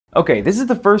Okay, this is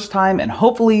the first time, and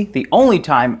hopefully the only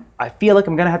time, I feel like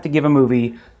I'm gonna have to give a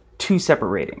movie two separate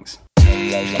ratings.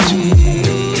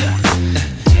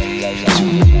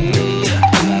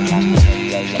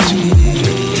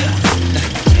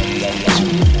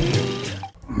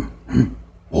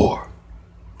 War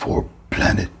for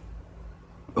Planet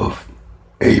of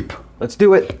Ape. Let's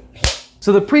do it.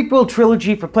 So the prequel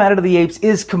trilogy for Planet of the Apes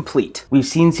is complete. We've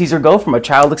seen Caesar go from a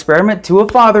child experiment to a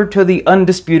father to the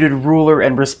undisputed ruler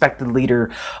and respected leader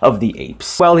of the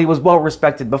apes. Well, he was well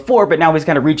respected before, but now he's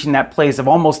kind of reaching that place of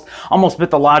almost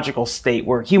mythological state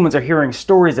where humans are hearing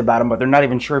stories about him, but they're not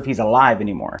even sure if he's alive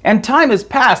anymore. And time has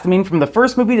passed. I mean, from the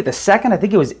first movie to the second, I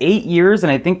think it was 8 years,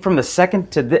 and I think from the second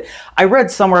to the, I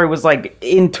read somewhere it was like,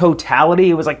 in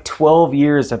totality, it was like 12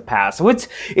 years have passed. So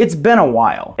it's been a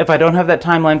while. If I don't have that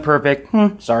timeline perfect,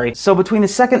 sorry. So between the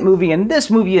second movie and this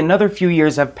movie, another few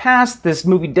years have passed. This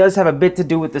movie does have a bit to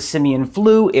do with the simian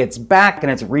flu. It's back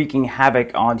and it's wreaking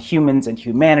havoc on humans and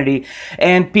humanity,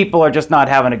 and people are just not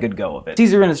having a good go of it.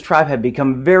 Caesar and his tribe have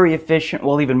become very efficient,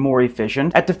 well, even more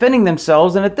efficient, at defending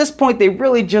themselves, and at this point they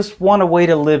really just want a way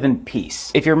to live in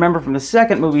peace. If you remember from the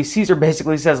second movie, Caesar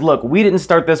basically says, look, we didn't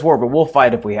start this war, but we'll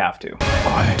fight if we have to.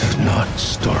 I did not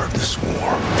start this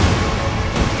war.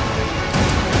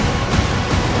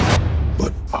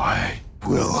 I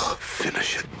will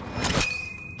finish it.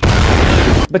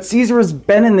 But Caesar has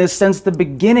been in this since the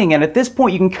beginning, and at this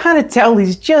point you can kind of tell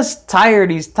he's just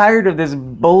tired. He's tired of this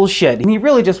bullshit, and he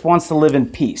really just wants to live in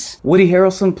peace. Woody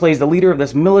Harrelson plays the leader of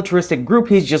this militaristic group.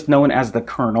 He's just known as the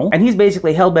Colonel, and he's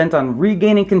basically hell-bent on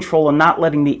regaining control and not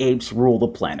letting the apes rule the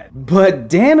planet. But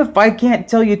damn if I can't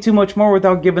tell you too much more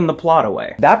without giving the plot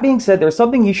away. That being said, there's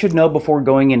something you should know before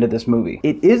going into this movie.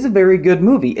 It is a very good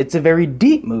movie. It's a very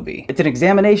deep movie. It's an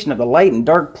examination of the light and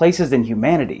dark places in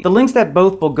humanity. The links that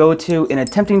both will go to in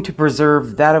attempting to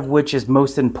preserve that of which is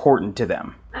most important to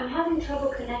them. I'm having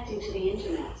trouble connecting to the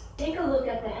internet. Take a look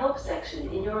at the help section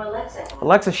in your Alexa.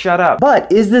 Alexa, shut up.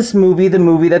 But is this movie the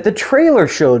movie that the trailer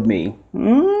showed me?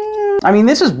 I mean,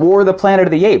 this is War of the Planet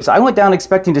of the Apes. I went down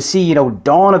expecting to see,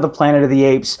 Dawn of the Planet of the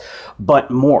Apes, but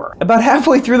more. About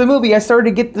halfway through the movie, I started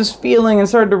to get this feeling and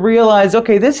started to realize,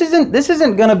 okay, this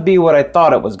isn't gonna be what I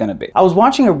thought it was gonna be. I was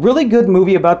watching a really good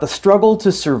movie about the struggle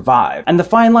to survive, and the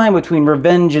fine line between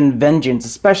revenge and vengeance,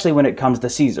 especially when it comes to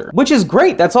Caesar. Which is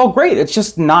great, that's all great, it's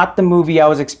just not the movie I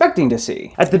was expecting to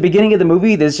see. At the beginning of the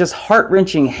movie, this just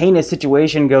heart-wrenching, heinous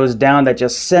situation goes down that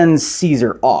just sends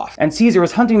Caesar off. And Caesar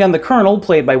is hunting down the Colonel,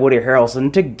 played by Woody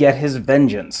Harrelson, to get his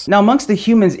vengeance. Now, amongst the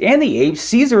humans and the apes,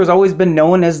 Caesar has always been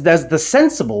known as the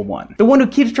sensible one. The one who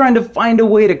keeps trying to find a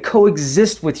way to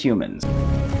coexist with humans.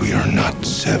 We are not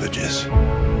savages.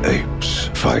 Apes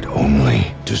fight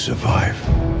only to survive.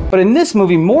 But in this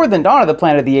movie, more than Dawn of the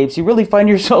Planet of the Apes, you really find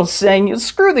yourself saying,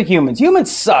 screw the humans.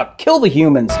 Humans suck. Kill the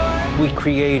humans. We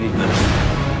created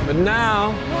them. But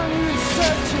now,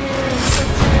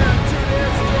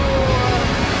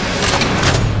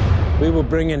 we will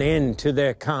bring an end to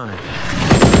their kind.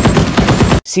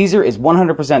 Caesar is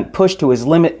 100% pushed to his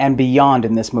limit and beyond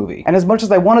in this movie. And as much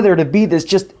as I wanted there to be this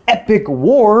just epic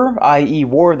war, i.e.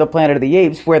 War of the Planet of the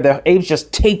Apes, where the apes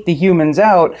just take the humans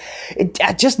out, it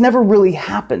just never really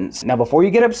happens. Now, before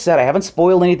you get upset, I haven't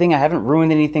spoiled anything, I haven't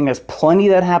ruined anything, there's plenty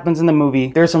that happens in the movie.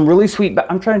 There's some really sweet,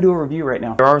 I'm trying to do a review right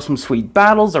now. There are some sweet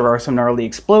battles, there are some gnarly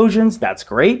explosions, that's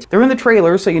great. They're in the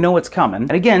trailer, so you know what's coming.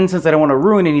 And again, since I don't want to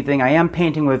ruin anything, I am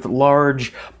painting with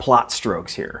large plot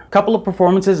strokes here. A couple of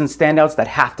performances and standouts that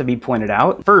have to be pointed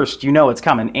out. First, you know it's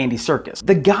coming, Andy Serkis.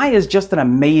 The guy is just an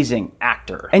amazing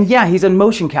actor. And yeah, he's in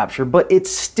motion capture, but it's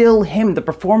still him. The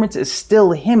performance is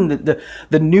still him.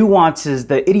 The nuances,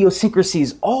 the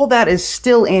idiosyncrasies, all that is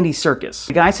still Andy Serkis.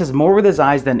 The guy says more with his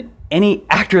eyes than any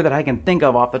actor that I can think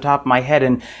of off the top of my head,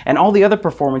 and all the other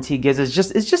performance he gives is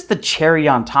just the cherry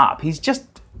on top. He's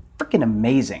just freaking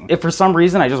amazing. If for some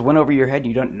reason I just went over your head and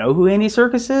you don't know who Andy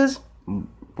Serkis is,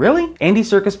 really? Andy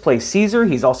Serkis plays Caesar.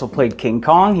 He's also played King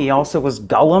Kong. He also was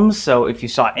Gollum. So if you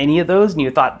saw any of those and you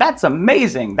thought, that's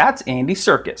amazing, that's Andy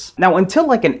Serkis. Now, until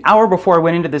like an hour before I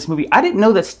went into this movie, I didn't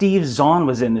know that Steve Zahn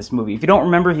was in this movie. If you don't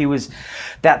remember, he was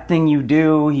That Thing You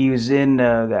Do. He was in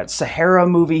that Sahara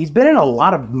movie. He's been in a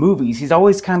lot of movies. He's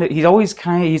always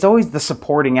the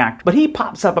supporting actor. But he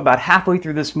pops up about halfway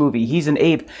through this movie. He's an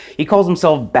ape. He calls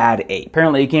himself Bad Ape.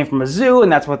 Apparently he came from a zoo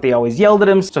and that's what they always yelled at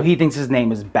him. So he thinks his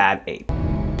name is Bad Ape.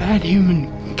 Bad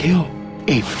human kill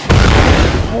ape.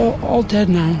 All dead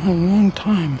now. A long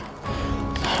time.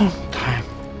 Long time.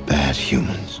 Bad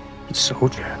humans.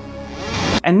 Soldier.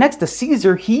 And next to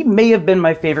Caesar, he may have been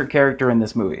my favorite character in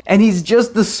this movie. And he's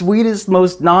just the sweetest,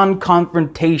 most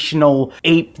non-confrontational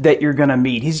ape that you're gonna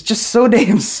meet. He's just so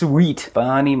damn sweet.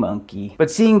 Funny monkey.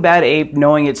 But seeing Bad Ape,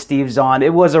 knowing it's Steve Zahn,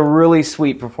 it was a really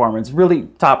sweet performance. Really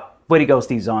top. Way to go,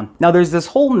 Steve Zahn. Now there's this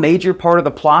whole major part of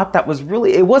the plot that was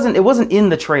really, it wasn't in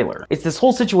the trailer. It's this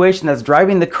whole situation that's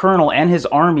driving the Colonel and his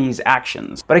army's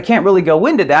actions. But I can't really go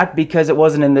into that because it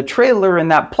wasn't in the trailer, and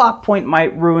that plot point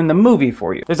might ruin the movie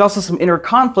for you. There's also some inner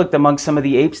conflict among some of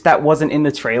the apes that wasn't in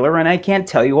the trailer, and I can't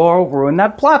tell you or I'll ruin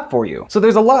that plot for you. So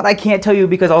there's a lot I can't tell you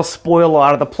because I'll spoil a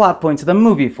lot of the plot points of the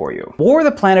movie for you. War of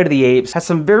the Planet of the Apes has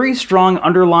some very strong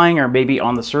underlying, or maybe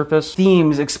on the surface,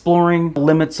 themes exploring the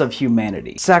limits of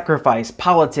humanity. Sacrifice,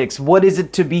 politics, what is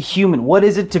it to be human? What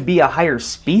is it to be a higher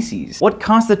species? What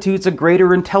constitutes a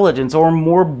greater intelligence or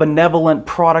more benevolent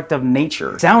product of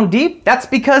nature? Sound deep? That's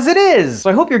because it is! So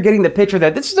I hope you're getting the picture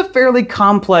that this is a fairly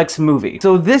complex movie.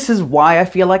 So this is why I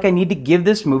feel like I need to give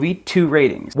this movie 2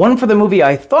 ratings. One for the movie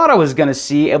I thought I was gonna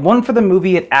see, and one for the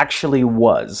movie it actually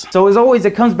was. So as always,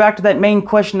 it comes back to that main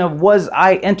question of, was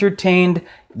I entertained?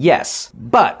 Yes,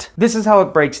 but this is how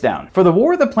it breaks down. For the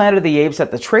War of the Planet of the Apes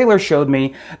that the trailer showed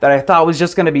me that I thought was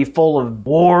just going to be full of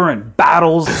war and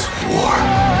battles. This war,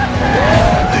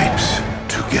 apes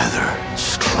together,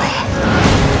 strong.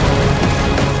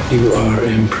 You are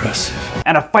impressive.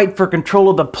 And a fight for control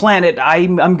of the planet,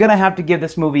 I'm gonna have to give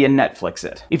this movie a Netflix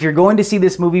it. If you're going to see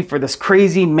this movie for this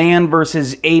crazy man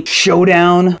versus ape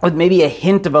showdown with maybe a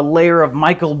hint of a layer of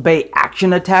Michael Bay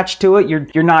action attached to it,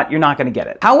 you're not gonna get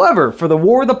it. However, for the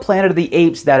War of the Planet of the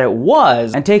Apes that it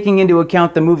was, and taking into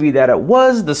account the movie that it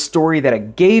was, the story that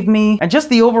it gave me, and just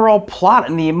the overall plot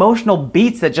and the emotional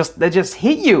beats that just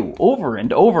hit you over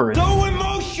and over. So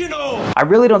emotional! I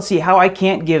really don't see how I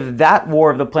can't give that War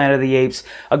of the Planet of the Apes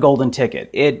a golden ticket.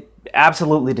 It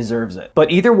absolutely deserves it.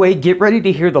 But either way, get ready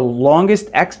to hear the longest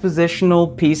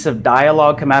expositional piece of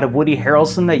dialogue come out of Woody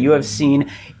Harrelson that you have seen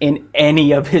in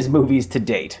any of his movies to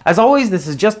date. As always, this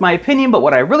is just my opinion, but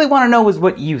what I really want to know is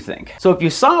what you think. So if you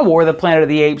saw War of the Planet of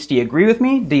the Apes, do you agree with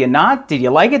me? Do you not? Did you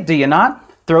like it? Do you not?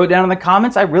 Throw it down in the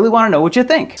comments. I really want to know what you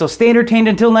think. So stay entertained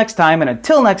until next time, and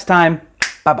until next time,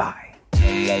 bye-bye.